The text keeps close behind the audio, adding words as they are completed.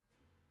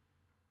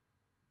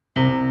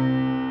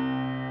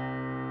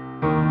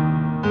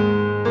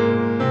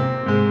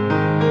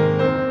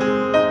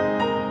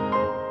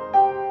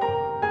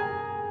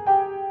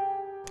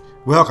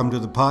Welcome to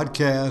the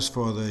podcast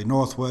for the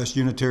Northwest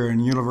Unitarian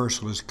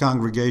Universalist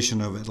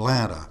Congregation of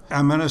Atlanta.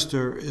 Our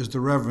minister is the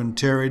Reverend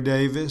Terry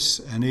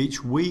Davis, and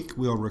each week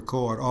we'll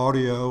record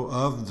audio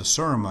of the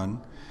sermon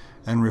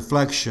and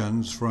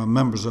reflections from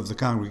members of the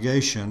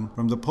congregation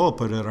from the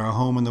pulpit at our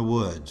home in the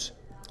woods.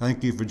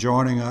 Thank you for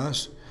joining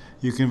us.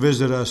 You can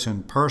visit us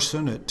in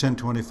person at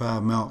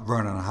 1025 Mount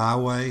Vernon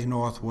Highway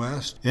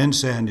Northwest in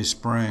Sandy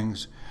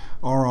Springs,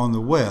 or on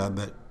the web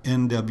at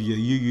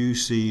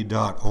NWUUC.org.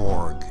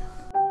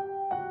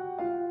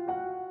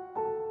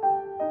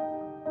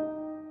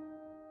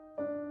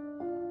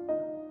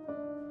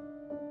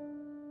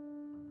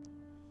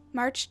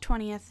 March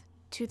 20th,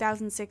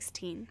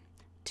 2016.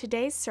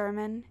 Today's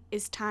sermon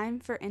is Time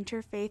for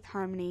Interfaith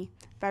Harmony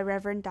by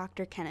Reverend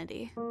Dr.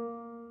 Kennedy.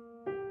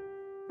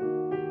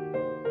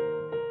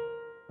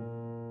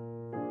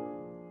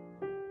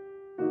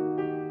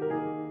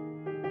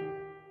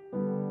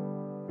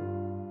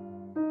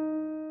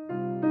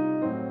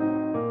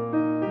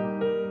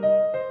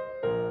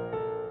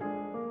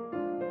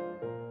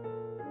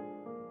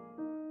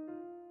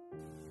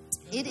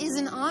 It is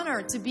an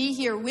honor to be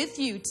here with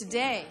you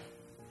today.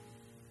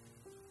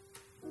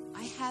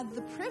 I had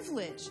the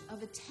privilege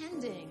of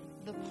attending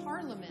the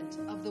Parliament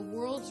of the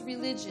World's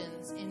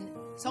Religions in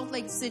Salt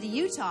Lake City,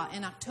 Utah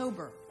in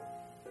October.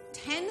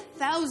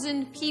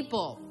 10,000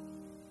 people,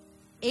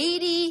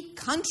 80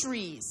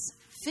 countries,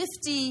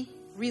 50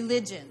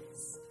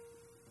 religions.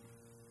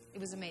 It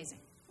was amazing.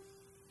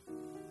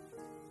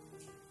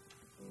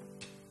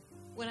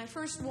 When I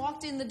first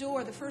walked in the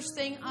door, the first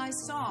thing I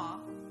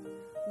saw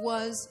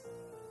was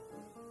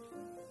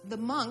the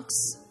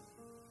monks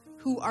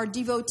who are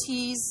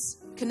devotees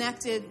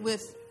connected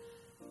with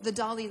the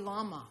Dalai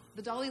Lama.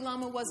 The Dalai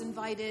Lama was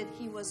invited.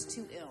 He was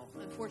too ill.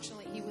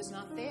 Unfortunately, he was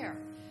not there.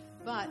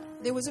 But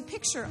there was a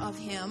picture of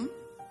him,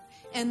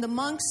 and the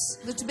monks,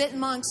 the Tibetan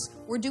monks,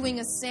 were doing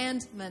a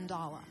sand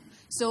mandala.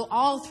 So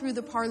all through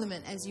the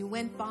parliament, as you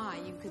went by,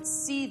 you could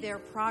see their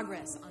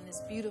progress on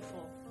this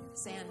beautiful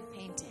sand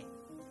painting.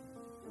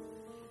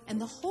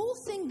 And the whole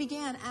thing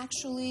began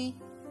actually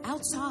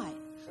outside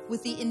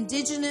with the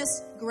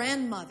indigenous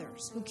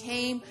grandmothers who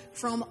came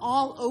from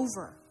all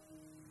over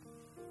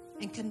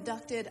and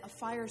conducted a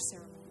fire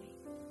ceremony.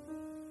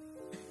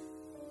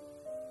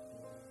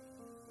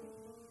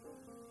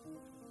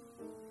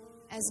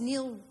 As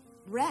Neil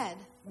read,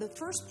 the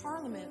first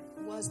parliament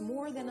was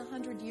more than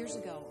 100 years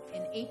ago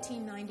in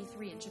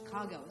 1893 in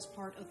Chicago as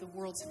part of the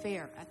World's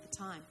Fair at the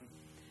time.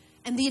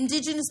 And the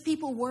indigenous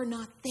people were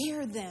not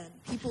there then.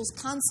 People's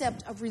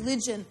concept of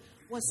religion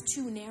was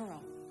too narrow.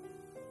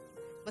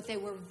 But they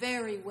were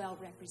very well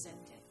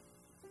represented.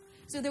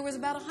 So there was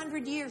about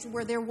 100 years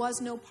where there was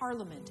no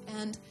parliament.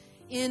 And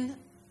in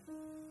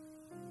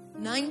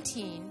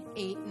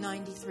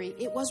 1993,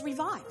 it was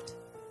revived.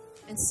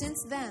 And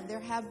since then, there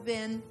have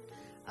been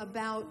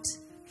about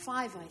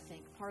 5, I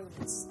think,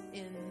 parliaments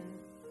in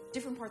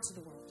different parts of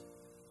the world.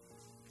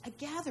 A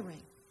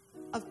gathering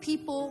of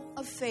people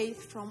of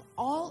faith from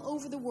all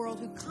over the world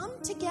who come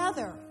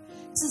together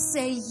to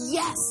say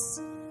yes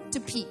to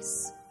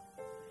peace,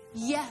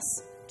 yes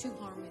to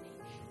harmony,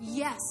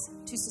 yes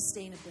to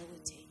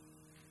sustainability.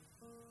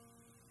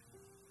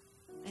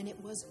 And it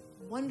was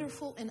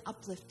wonderful and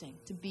uplifting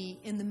to be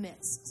in the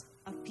midst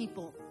of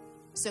people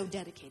so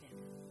dedicated.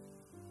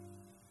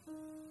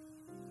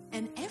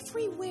 And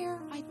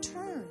everywhere I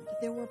turned,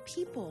 there were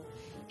people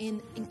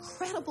in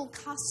incredible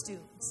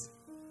costumes.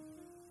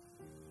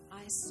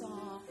 I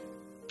saw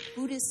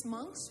Buddhist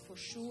monks, for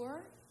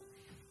sure.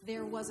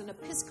 There was an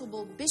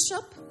Episcopal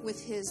bishop with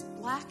his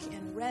black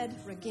and red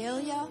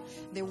regalia.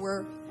 There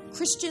were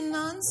Christian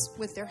nuns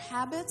with their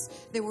habits.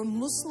 There were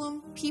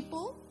Muslim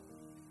people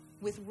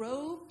with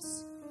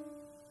robes.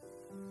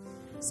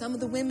 Some of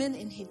the women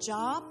in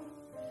hijab.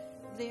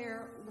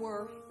 There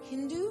were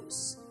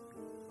Hindus.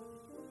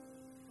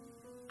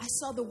 I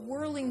saw the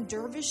whirling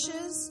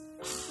dervishes.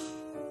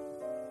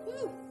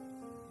 Woo.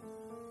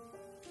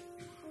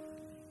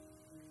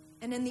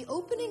 And in the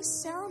opening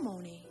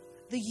ceremony,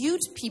 the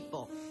Ute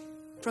people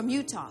from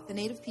Utah, the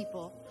native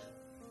people,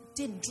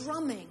 did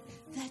drumming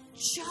that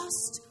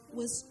just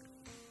was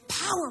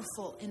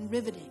powerful and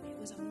riveting. It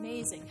was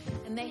amazing.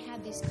 And they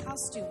had these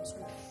costumes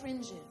with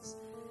fringes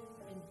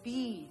and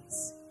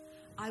beads.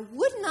 I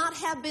would not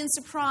have been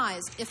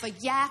surprised if a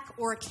yak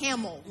or a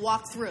camel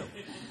walked through,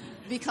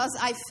 because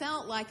I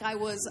felt like I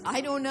was,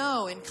 I don't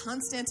know, in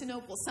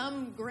Constantinople,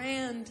 some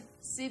grand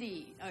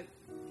city,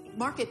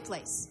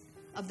 marketplace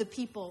of the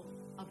people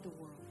of the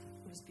world.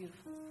 It was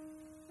beautiful.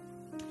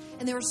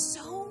 And there were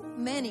so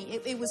many.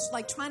 It was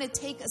like trying to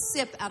take a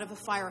sip out of a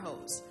fire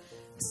hose.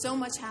 So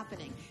much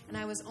happening. And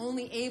I was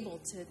only able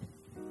to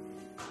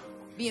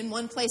be in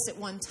one place at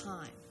one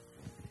time.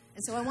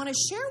 And so I want to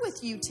share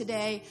with you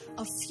today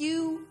a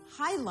few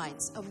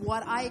highlights of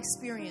what I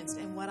experienced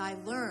and what I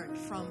learned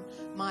from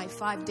my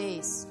 5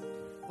 days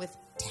with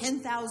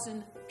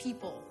 10,000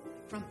 people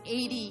from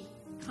 80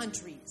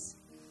 countries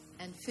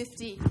and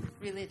 50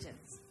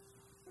 religions.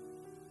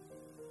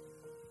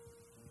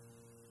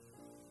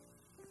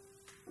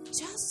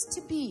 Just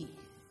to be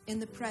in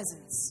the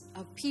presence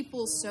of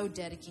people so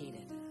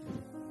dedicated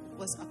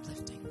was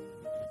uplifting.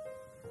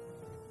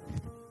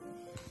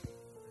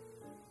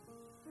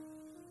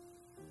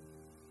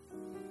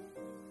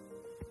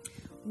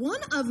 One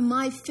of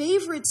my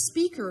favorite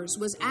speakers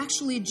was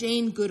actually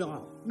Jane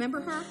Goodall. Remember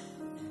her?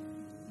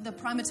 The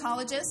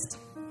primatologist.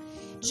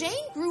 Jane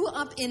grew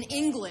up in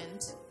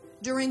England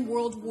during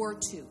World War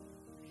II.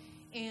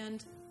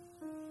 And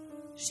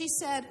she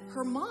said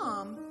her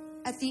mom,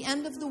 at the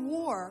end of the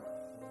war,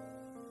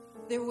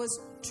 there was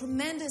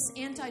tremendous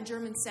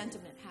anti-German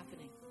sentiment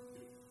happening.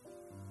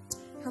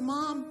 Her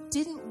mom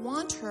didn't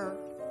want her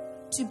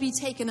to be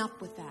taken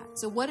up with that.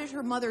 So what did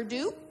her mother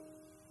do?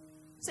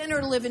 Send her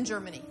to live in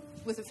Germany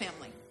with a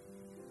family.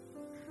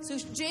 So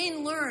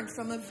Jane learned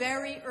from a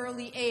very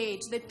early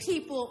age that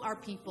people are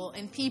people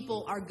and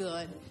people are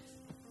good.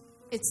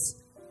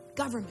 It's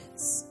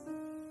governments.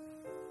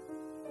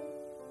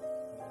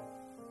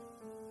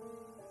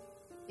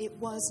 It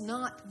was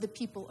not the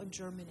people of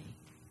Germany.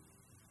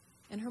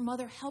 And her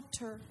mother helped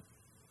her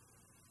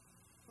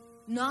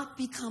not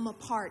become a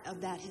part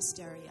of that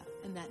hysteria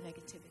and that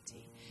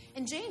negativity.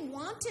 And Jane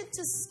wanted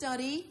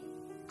to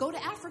go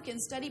to Africa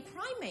and study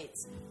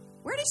primates.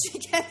 Where did she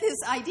get this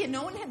idea?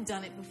 No one had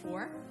done it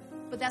before,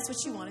 but that's what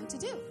she wanted to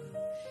do.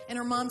 And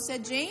her mom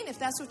said, Jane, if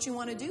that's what you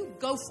want to do,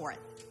 go for it.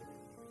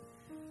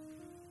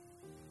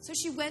 So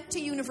she went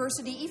to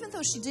university, even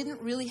though she didn't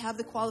really have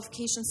the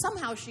qualifications.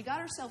 Somehow she got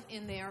herself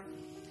in there,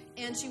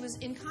 and she was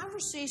in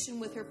conversation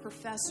with her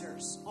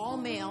professors, all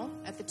male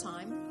at the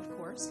time, of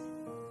course.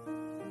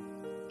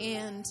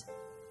 And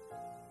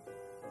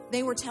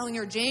they were telling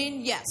her,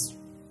 Jane, yes,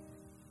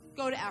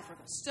 go to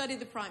Africa, study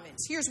the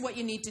primates. Here's what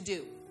you need to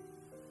do.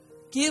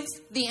 Give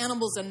the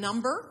animals a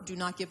number. Do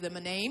not give them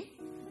a name.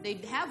 They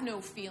have no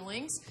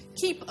feelings.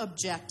 Keep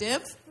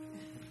objective.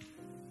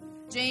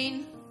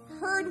 Jane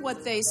heard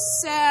what they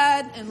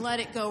said and let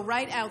it go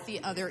right out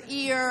the other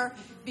ear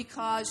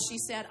because she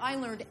said, I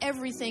learned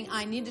everything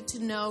I needed to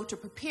know to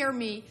prepare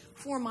me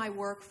for my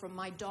work from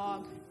my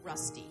dog,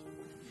 Rusty.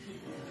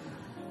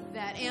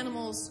 That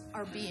animals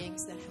are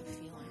beings that have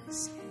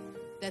feelings.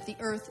 That the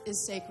earth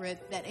is sacred.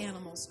 That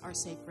animals are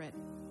sacred.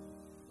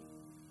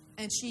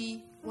 And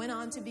she went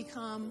on to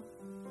become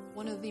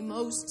one of the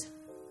most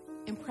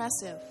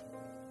impressive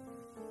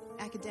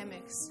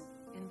academics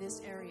in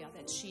this area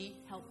that she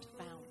helped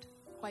found.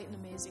 Quite an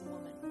amazing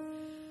woman.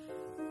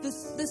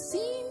 The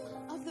theme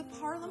of the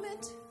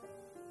Parliament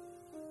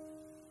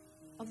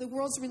of the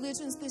world's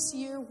religions this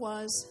year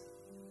was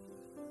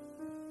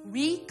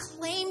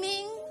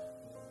reclaiming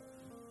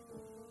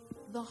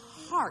the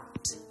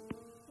heart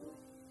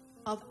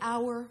of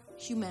our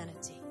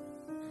humanity.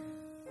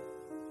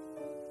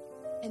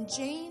 And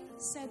Jane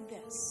said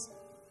this: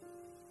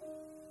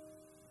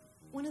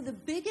 one of the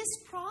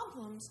biggest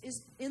problems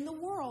in the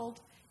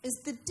world is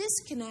the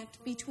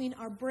disconnect between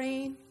our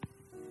brain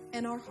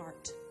and our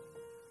heart.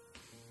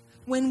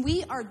 When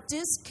we are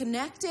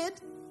disconnected,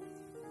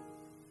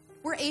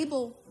 we're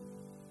able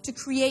to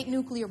create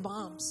nuclear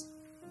bombs.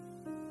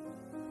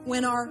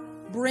 When our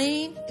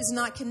brain is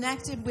not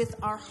connected with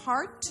our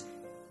heart,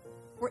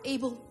 we're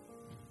able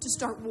to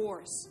start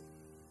wars.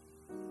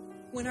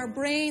 When our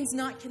brain's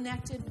not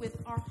connected with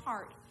our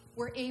heart,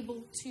 we're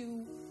able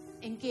to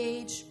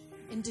engage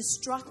in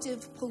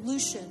destructive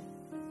pollution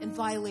and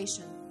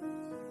violation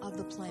of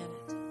the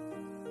planet.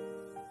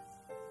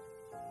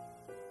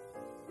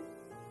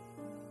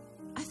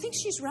 I think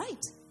she's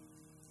right.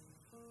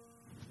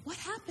 What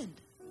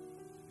happened?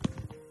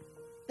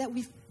 That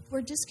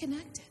we're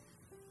disconnected.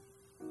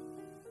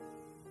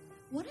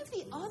 One of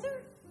the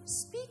other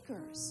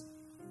speakers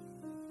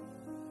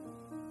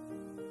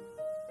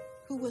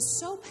who was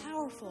so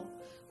powerful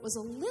was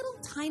a little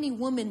tiny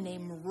woman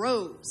named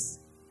Rose.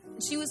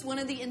 She was one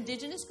of the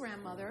indigenous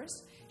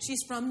grandmothers.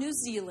 She's from New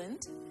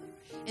Zealand.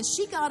 And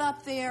she got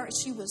up there.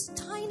 She was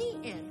tiny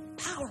and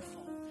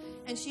powerful.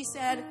 And she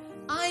said,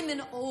 I'm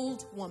an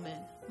old woman.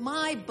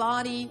 My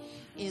body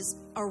is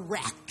a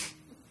wreck.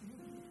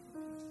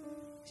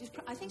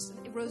 I think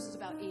Rose is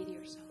about 80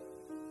 or so.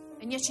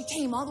 And yet she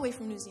came all the way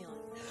from New Zealand.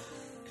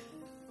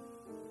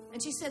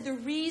 And she said the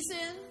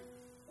reason,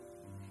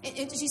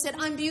 and she said,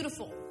 I'm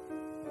beautiful.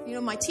 You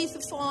know, my teeth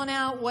have fallen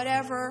out,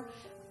 whatever.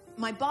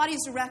 My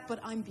body's a wreck, but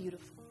I'm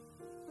beautiful.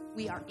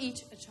 We are each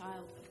a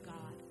child of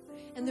God.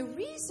 And the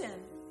reason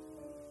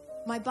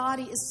my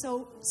body is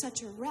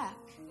such a wreck,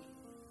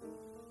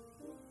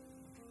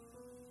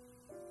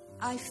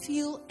 I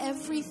feel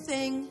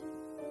everything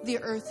the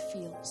earth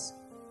feels.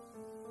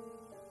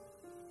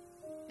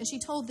 And she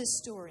told this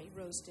story,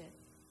 Rose did.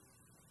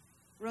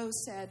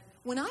 Rose said,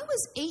 when I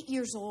was 8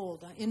 years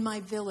old in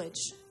my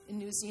village in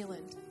New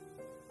Zealand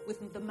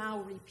with the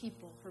Maori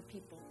people, her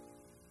people,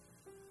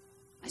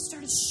 I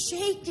started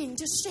shaking,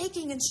 just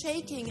shaking and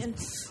shaking. And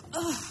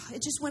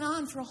it just went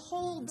on for a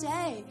whole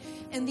day.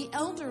 And the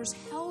elders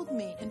held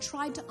me and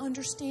tried to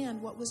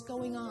understand what was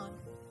going on.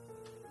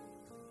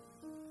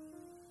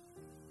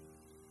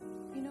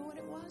 You know what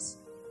it was?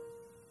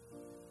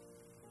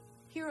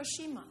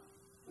 Hiroshima.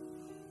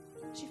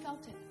 She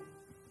felt it.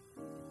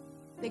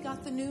 They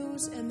got the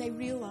news and they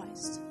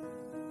realized.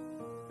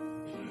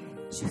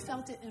 She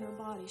felt it in her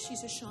body.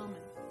 She's a shaman.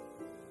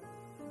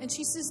 And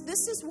she says,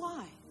 this is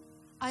why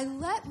I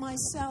let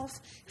myself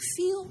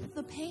feel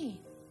the pain,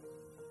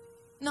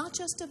 not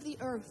just of the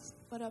earth,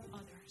 but of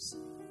others.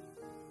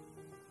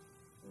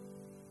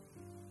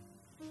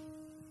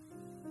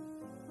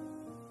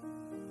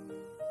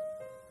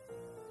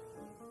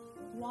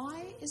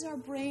 Why is our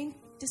brain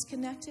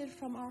disconnected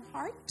from our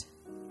heart?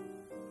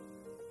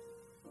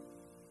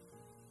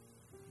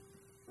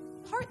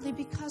 Partly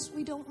because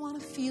we don't want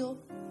to feel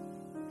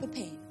the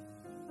pain.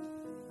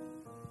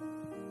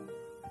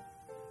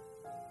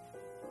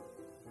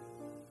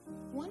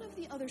 One of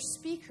the other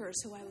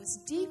speakers who I was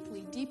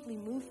deeply, deeply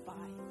moved by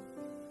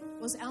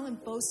was Alan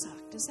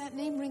Bosak. Does that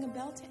name ring a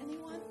bell to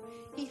anyone?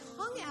 He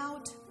hung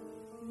out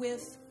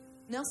with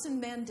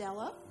Nelson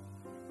Mandela.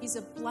 He's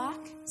a black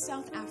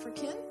South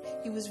African.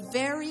 He was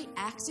very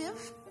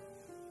active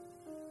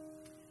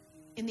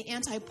in the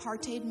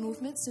anti-apartheid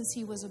movement since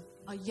he was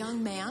a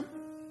young man.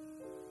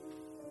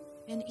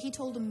 And he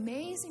told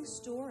amazing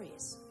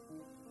stories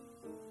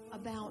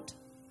about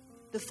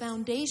the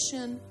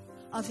foundation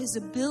of his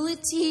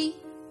ability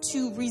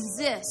to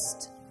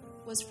resist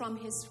was from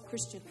his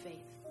Christian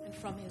faith and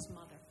from his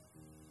mother.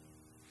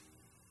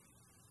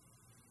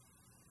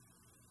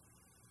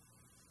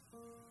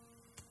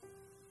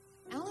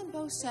 Alan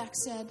Bosak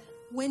said,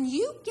 when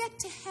you get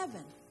to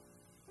heaven,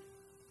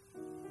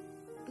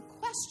 the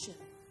question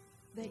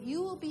that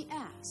you will be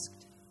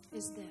asked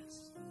is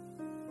this: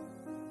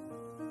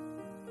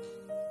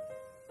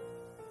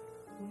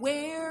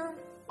 where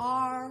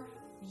are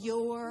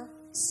your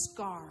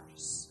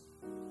scars?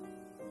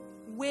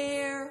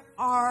 Where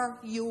are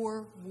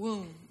your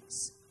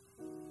wounds?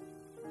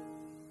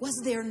 Was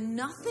there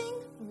nothing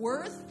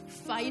worth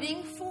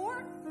fighting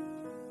for?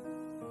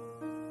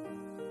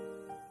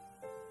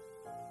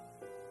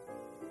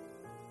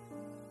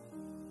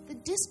 The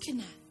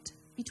disconnect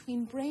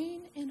between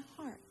brain and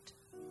heart,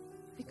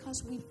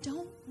 because we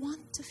don't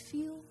want to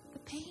feel the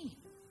pain.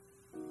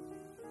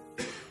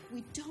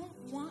 We don't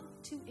want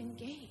to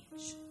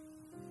engage.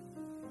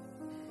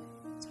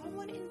 So I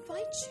want to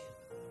invite you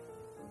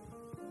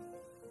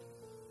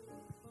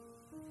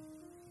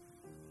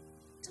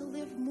to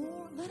live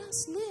more. Let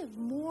us live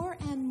more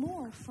and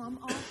more from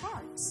our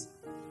hearts.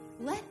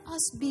 Let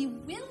us be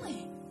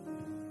willing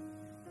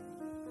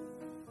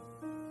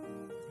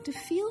to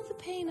feel the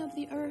pain of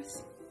the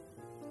earth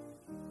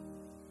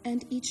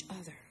and each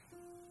other.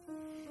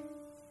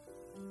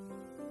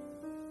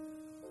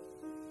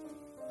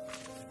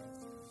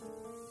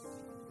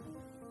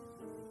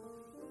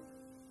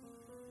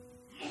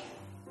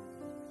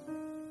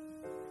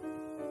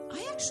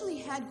 Actually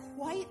had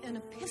quite an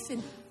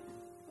epiphany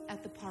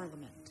at the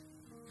Parliament.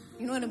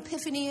 You know what an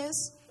epiphany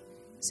is?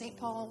 St.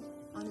 Paul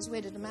on his way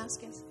to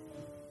Damascus.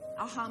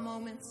 Aha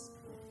moments.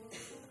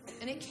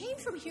 And it came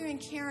from hearing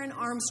Karen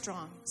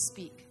Armstrong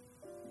speak.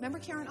 Remember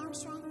Karen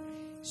Armstrong?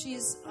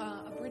 She's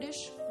a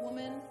British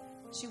woman.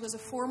 She was a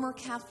former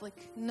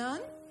Catholic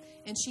nun,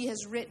 and she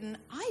has written,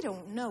 I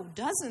don't know,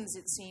 dozens,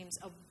 it seems,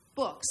 of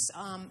books.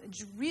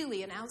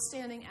 Really an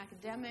outstanding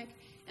academic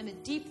and a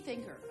deep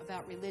thinker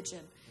about religion.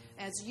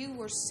 As you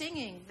were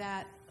singing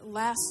that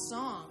last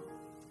song,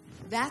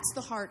 that's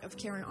the heart of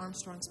Karen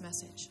Armstrong's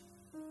message.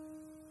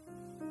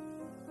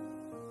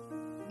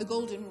 The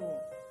golden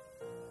rule,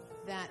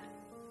 that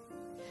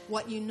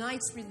what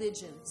unites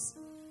religions,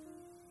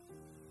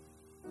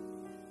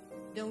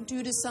 don't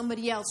do to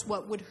somebody else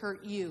what would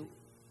hurt you.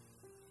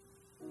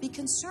 Be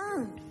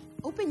concerned.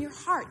 Open your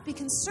heart. Be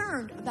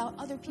concerned about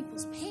other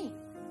people's pain.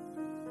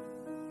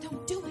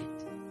 Don't do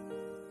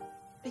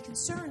it. Be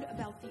concerned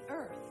about the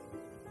earth.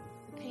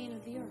 Pain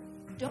of the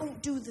earth.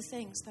 Don't do the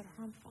things that are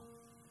harmful.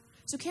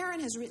 So Karen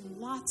has written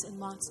lots and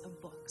lots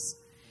of books.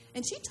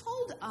 And she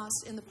told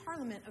us in the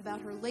Parliament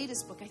about her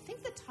latest book. I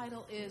think the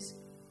title is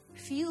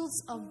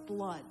Fields of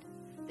Blood,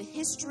 The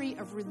History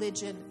of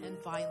Religion and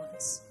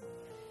Violence.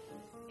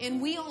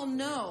 And we all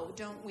know,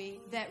 don't we,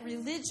 that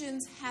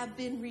religions have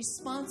been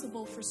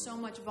responsible for so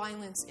much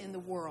violence in the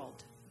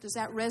world. Does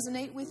that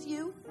resonate with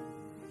you?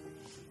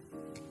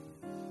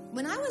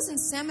 When I was in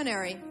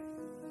seminary,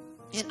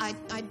 and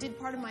I did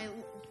part of my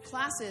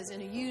classes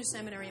in a UU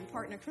seminary and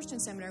part in a Christian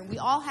seminary, we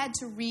all had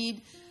to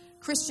read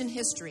Christian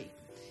history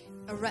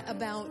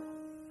about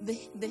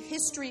the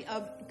history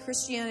of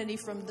Christianity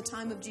from the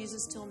time of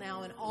Jesus till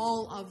now, and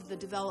all of the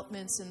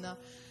developments and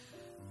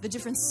the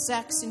different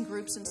sects and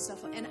groups and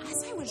stuff. And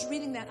as I was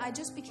reading that, I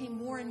just became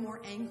more and more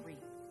angry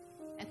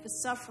at the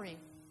suffering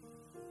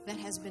that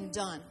has been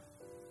done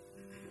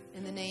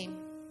in the name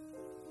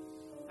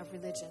of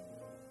religion.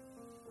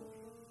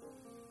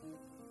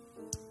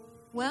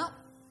 Well,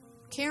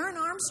 Karen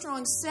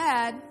Armstrong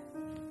said,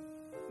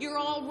 you're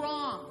all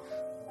wrong.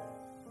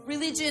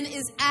 Religion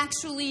is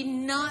actually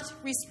not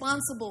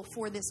responsible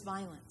for this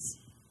violence.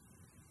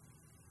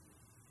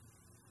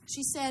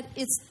 She said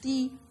it's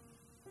the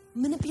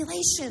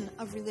manipulation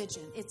of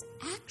religion. It's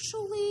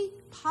actually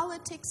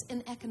politics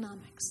and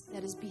economics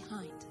that is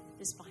behind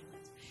this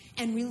violence.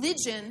 And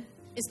religion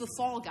is the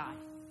fall guy.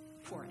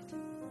 for it.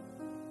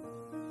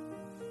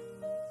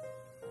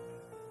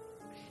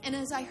 And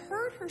as I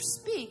heard her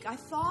speak, I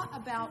thought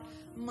about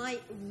my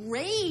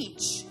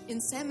rage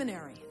in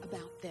seminary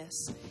about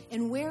this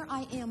and where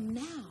I am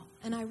now.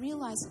 And I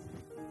realized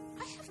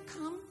I have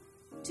come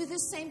to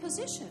this same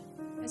position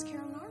as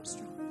Carolyn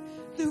Armstrong.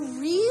 The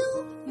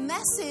real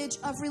message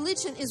of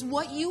religion is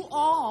what you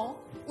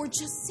all were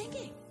just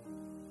singing.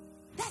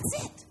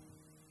 That's it.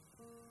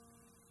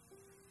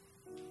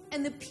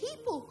 And the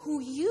people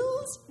who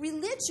use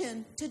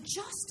religion to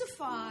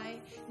justify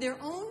their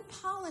own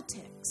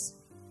politics,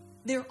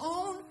 their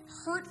own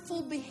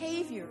hurtful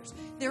behaviors,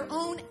 their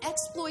own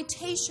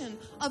exploitation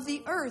of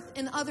the earth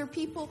and other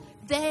people,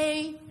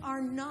 they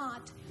are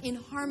not in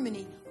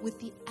harmony with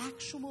the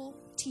actual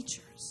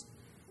teachers.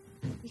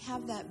 We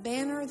have that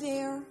banner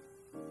there.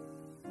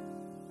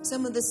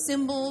 Some of the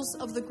symbols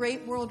of the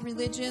great world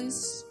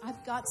religions.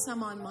 I've got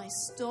some on my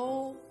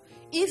stole.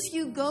 If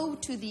you go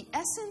to the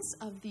essence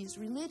of these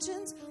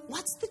religions,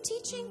 what's the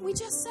teaching? We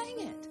just sang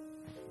it.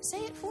 Say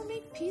it for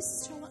me.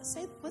 Peace.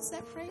 Say, what's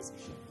that phrase?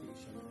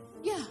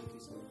 Yeah.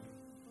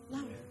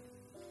 Louder.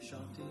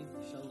 Shanti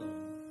Shalom.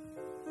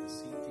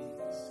 Siti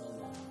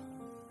Salam.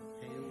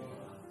 Hewa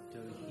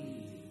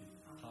Dohi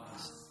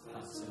Pas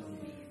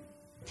Pasoni.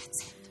 That's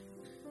it.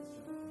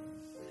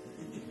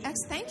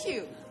 Thank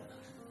you.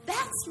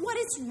 That's what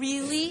it's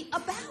really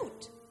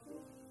about.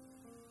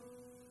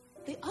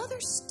 The other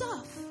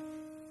stuff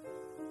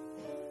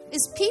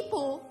is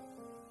people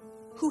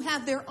who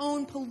have their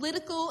own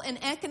political and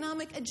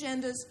economic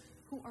agendas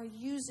who are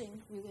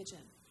using religion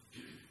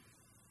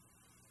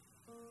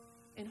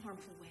in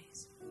harmful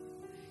ways,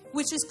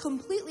 which is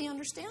completely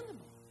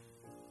understandable,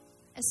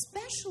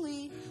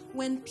 especially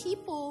when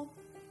people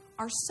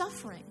are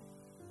suffering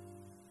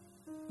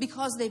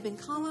because they've been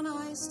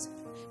colonized,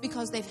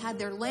 because they've had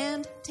their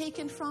land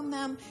taken from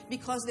them,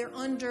 because they're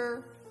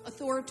under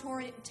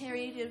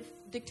authoritative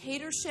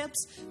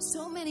dictatorships.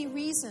 So many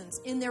reasons.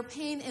 In their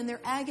pain and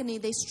their agony,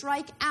 they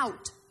strike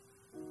out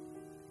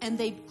and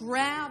they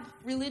grab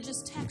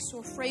religious texts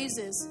or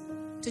phrases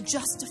to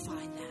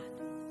justify that.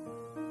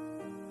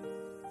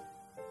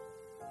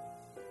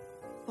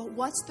 But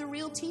what's the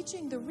real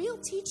teaching? The real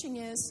teaching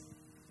is,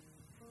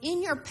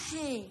 in your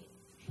pain,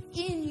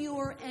 in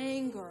your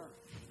anger,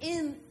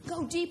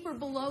 go deeper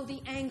below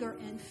the anger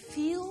and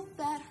feel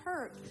that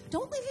hurt.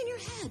 Don't live in your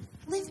head.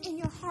 Live in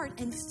your heart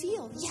and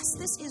feel, yes,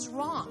 this is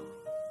wrong.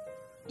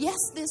 Yes,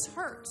 this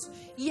hurts.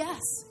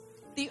 Yes,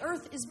 the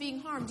earth is being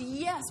harmed.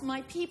 Yes,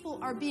 my people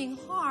are being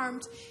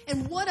harmed.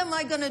 And what am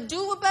I going to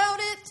do about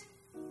it?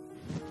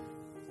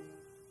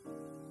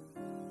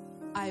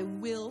 I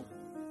will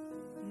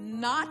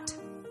not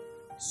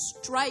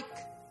strike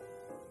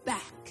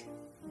back.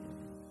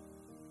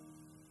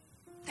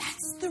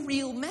 That's the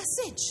real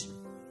message.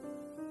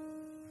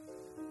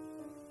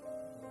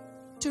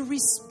 To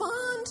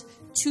respond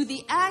to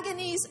the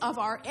agonies of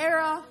our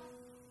era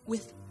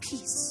with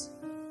peace,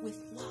 with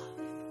love.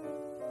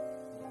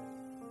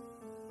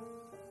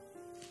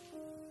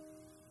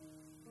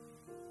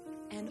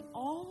 And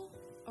all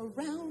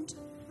around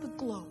the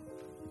globe,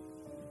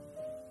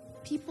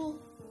 people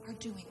are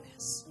doing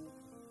this.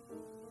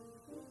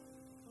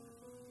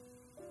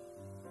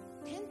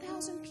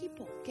 10,000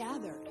 people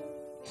gathered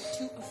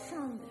to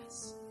affirm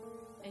this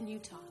in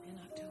Utah in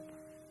October.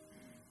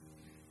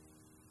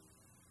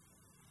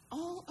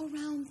 All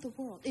around the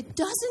world. It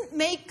doesn't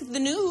make the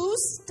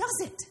news,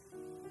 does it?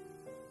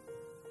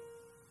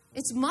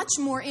 It's much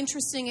more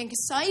interesting and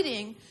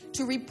exciting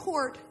to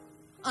report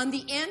on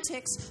the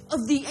antics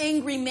of the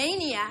angry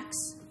maniacs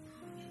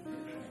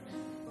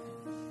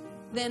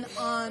than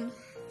on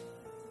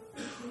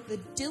the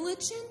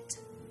diligent,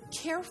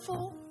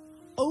 careful,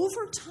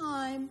 over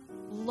time,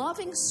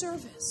 loving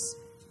service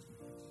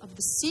of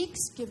the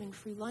Sikhs giving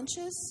free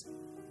lunches,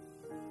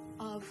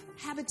 of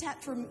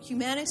Habitat for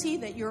Humanity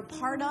that you're a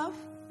part of,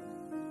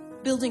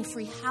 building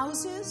free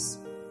houses,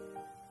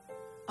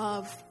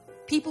 of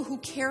people who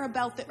care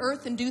about the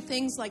earth and do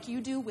things like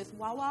you do with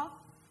Wawa.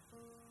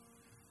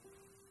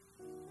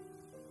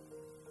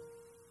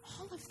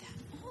 All of that,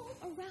 all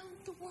around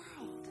the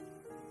world.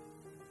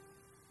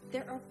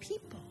 There are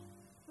people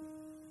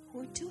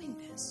who are doing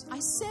this. I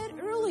said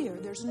earlier,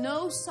 there's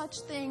no such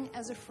thing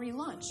as a free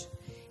lunch.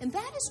 And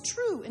that is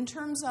true in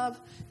terms of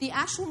the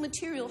actual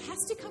material has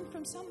to come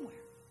from somewhere.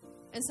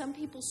 And some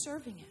people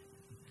serving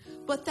it.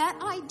 But that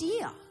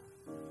idea,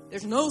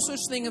 there's no such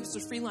thing as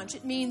a free lunch.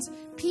 It means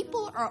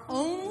people are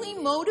only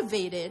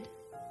motivated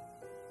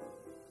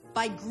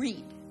by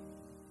greed,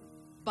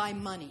 by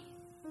money,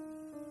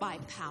 by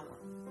power.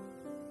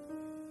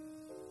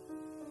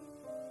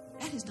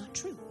 That is not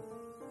true.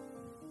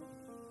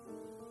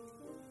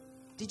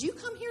 Did you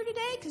come here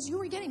today because you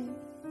were getting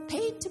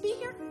paid to be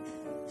here?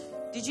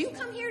 Did you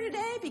come here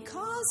today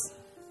because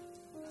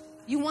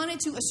you wanted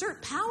to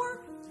assert power?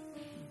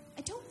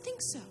 I don't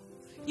think so.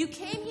 You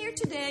came here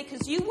today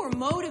because you were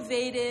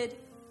motivated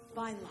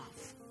by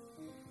love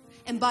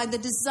and by the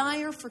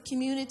desire for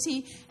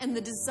community and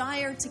the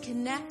desire to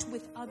connect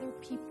with other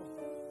people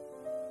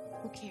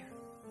who care.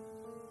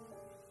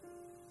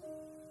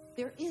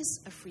 there is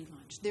a free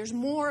lunch. There's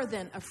more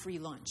than a free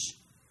lunch.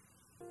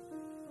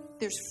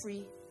 There's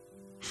free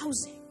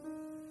housing.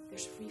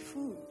 There's free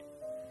food.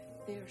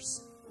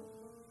 There's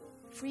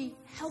free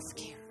health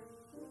care.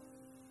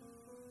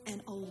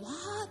 And a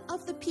lot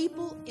of the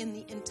people in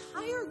the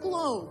entire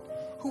globe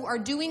who are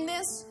doing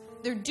this,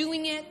 they're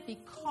doing it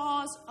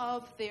because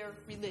of their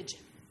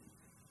religion.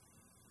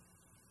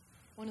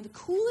 One of the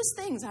coolest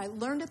things I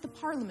learned at the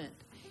Parliament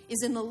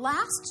is in the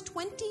last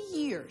 20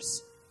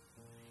 years,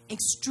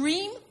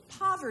 extreme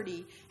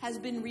poverty has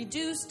been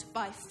reduced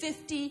by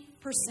 50%.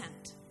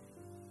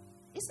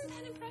 Isn't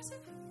that impressive?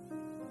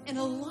 And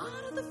a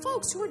lot of the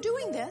folks who are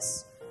doing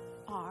this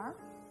are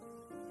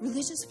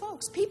religious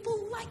folks,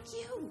 people like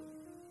you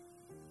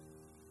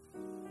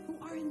who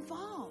are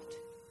involved.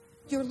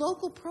 Your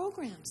local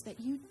programs that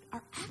you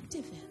are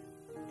active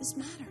in. This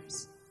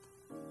matters.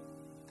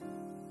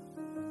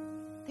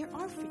 There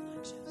are free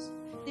lunches.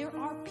 There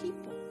are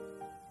people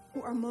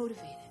who are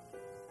motivated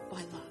by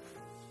love.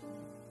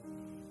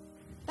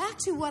 Back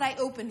to what I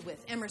opened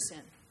with, Emerson.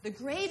 The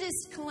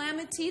greatest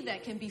calamity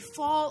that can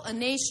befall a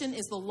nation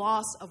is the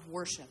loss of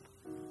worship.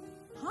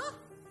 Huh?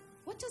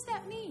 What does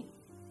that mean?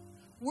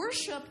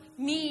 Worship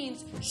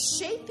means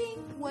shaping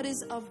what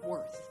is of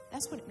worth.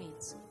 That's what it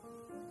means.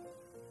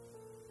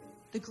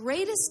 The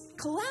greatest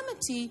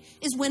calamity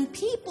is when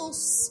people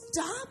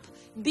stop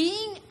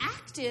being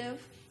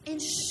active in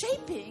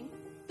shaping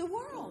the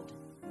world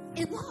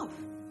in love.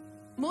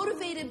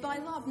 Motivated by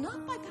love,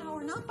 not by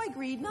power, not by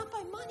greed, not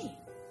by money.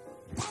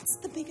 That's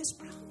the biggest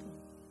problem.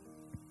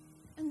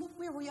 And look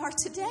where we are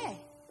today.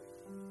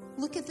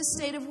 Look at the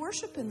state of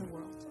worship in the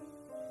world.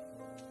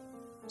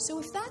 So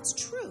if that's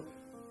true,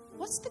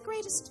 what's the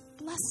greatest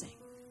blessing?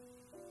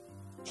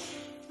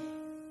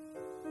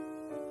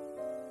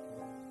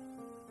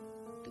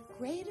 The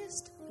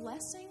greatest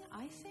blessing,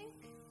 I think,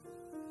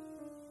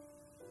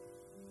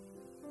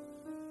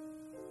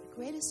 the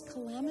greatest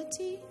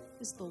calamity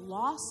is the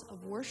loss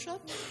of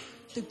worship.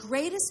 The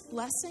greatest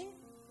blessing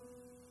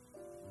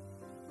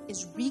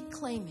is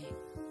reclaiming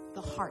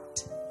the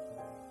heart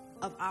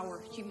of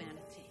our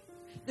humanity.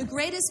 The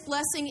greatest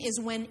blessing is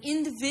when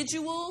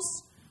individuals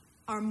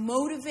are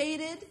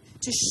motivated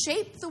to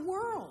shape the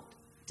world,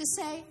 to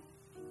say,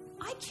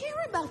 I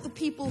care about the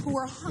people who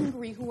are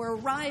hungry, who are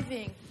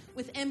arriving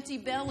with empty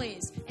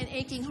bellies and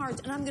aching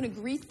hearts, and I'm going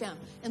to greet them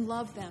and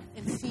love them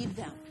and feed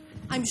them.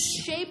 I'm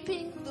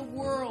shaping the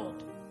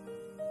world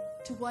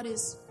to what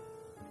is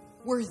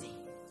worthy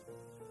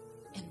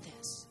in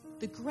this.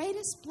 The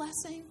greatest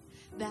blessing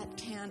that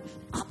can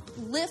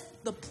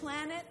uplift the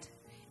planet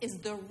is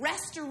the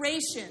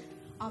restoration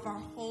of our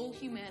whole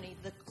humanity,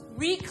 the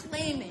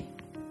reclaiming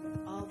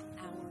of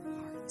our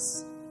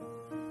hearts.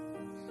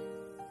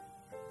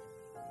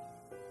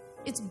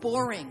 It's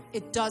boring.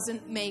 It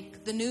doesn't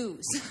make the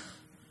news.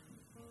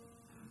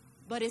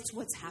 But it's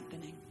what's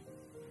happening.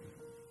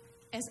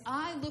 As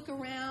I look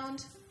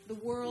around the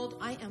world,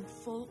 I am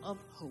full of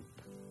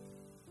hope.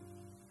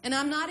 And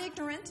I'm not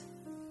ignorant.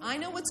 I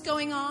know what's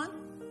going on.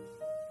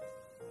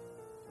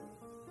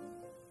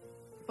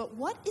 But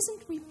what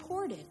isn't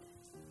reported?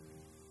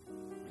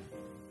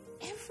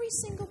 Every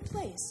single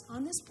place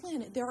on this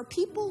planet, there are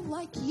people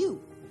like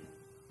you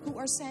who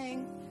are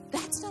saying,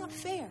 that's not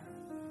fair.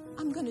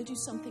 I'm going to do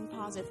something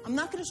positive. I'm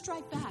not going to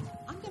strike back.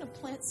 I'm going to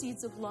plant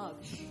seeds of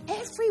love.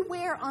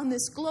 Everywhere on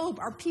this globe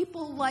are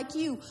people like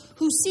you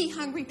who see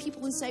hungry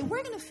people and say,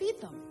 we're going to feed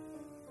them.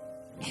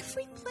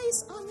 Every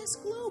place on this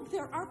globe,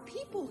 there are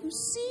people who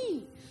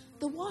see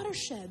the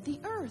watershed, the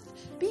earth,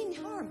 being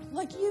harmed,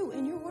 like you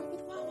in your work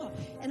with Wawa,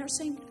 and are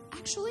saying,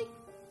 actually,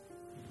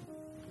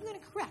 I'm going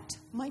to correct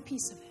my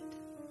piece of it.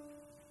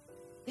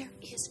 There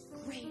is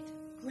great,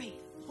 great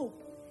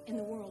hope in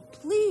the world.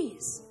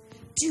 Please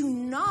do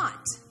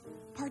not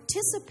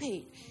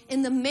participate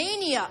in the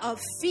mania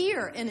of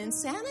fear and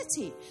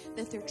insanity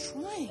that they're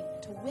trying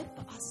to whip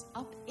us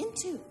up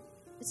into.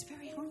 It's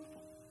very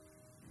harmful.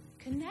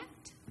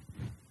 Connect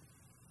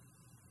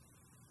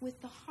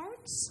with the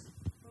hearts,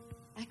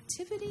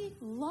 activity,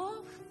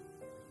 love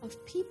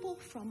of people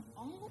from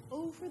all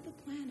over the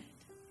planet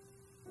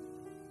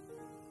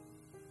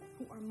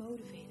who are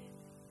motivated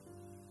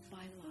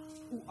by love,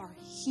 who are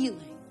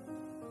healing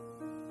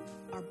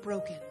our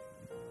broken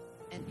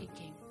and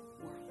aching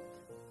world.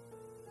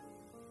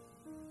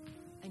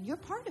 And you're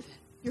part of it.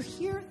 You're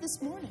here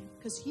this morning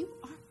because you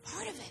are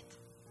part of it.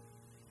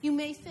 You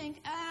may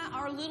think,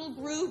 our little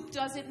group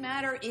doesn't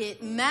matter.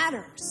 It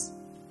matters.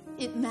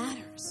 It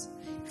matters.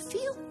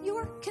 Feel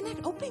your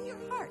connect. Open your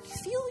heart.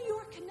 Feel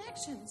your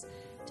connections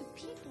to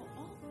people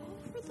all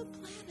over the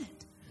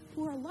planet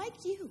who are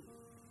like you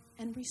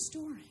and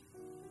restoring.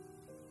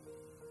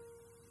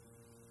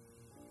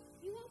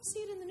 You won't see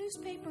it in the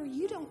newspaper.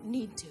 You don't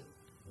need to.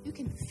 You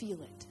can feel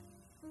it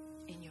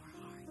in your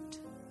heart.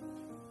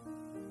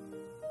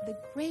 The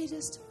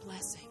greatest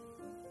blessing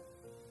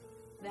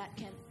that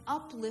can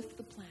uplift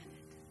the planet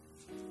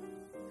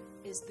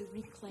is the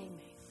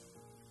reclaiming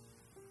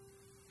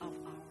of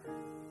our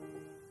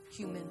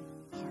human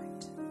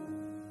heart.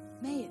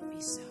 May it be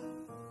so.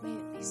 May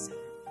it be so.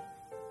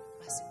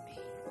 Blessed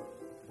be.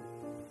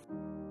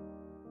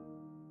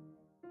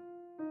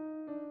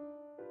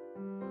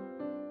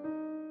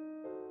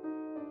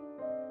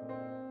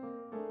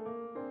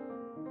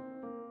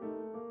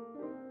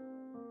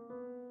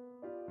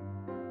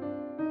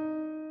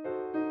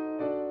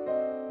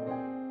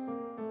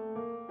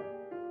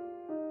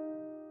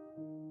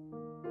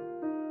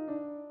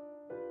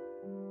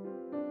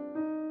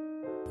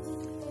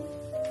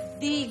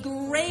 The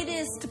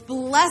greatest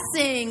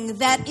blessing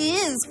that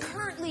is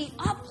currently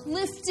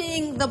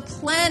uplifting the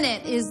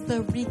planet is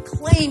the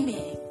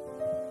reclaiming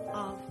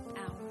of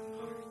our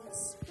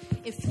hearts.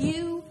 If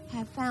you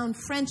have found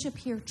friendship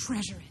here,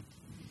 treasure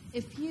it.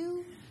 If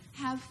you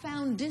have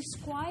found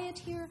disquiet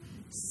here,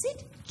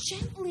 sit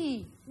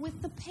gently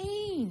with the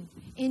pain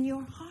in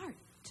your heart.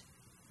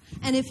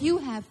 And if you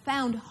have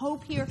found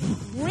hope here,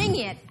 bring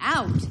it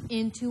out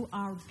into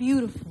our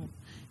beautiful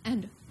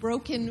and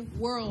broken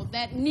world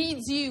that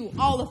needs you,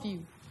 all of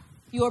you,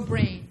 your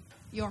brain,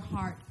 your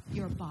heart,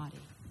 your body.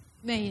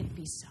 May it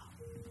be so.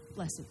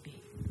 Blessed be.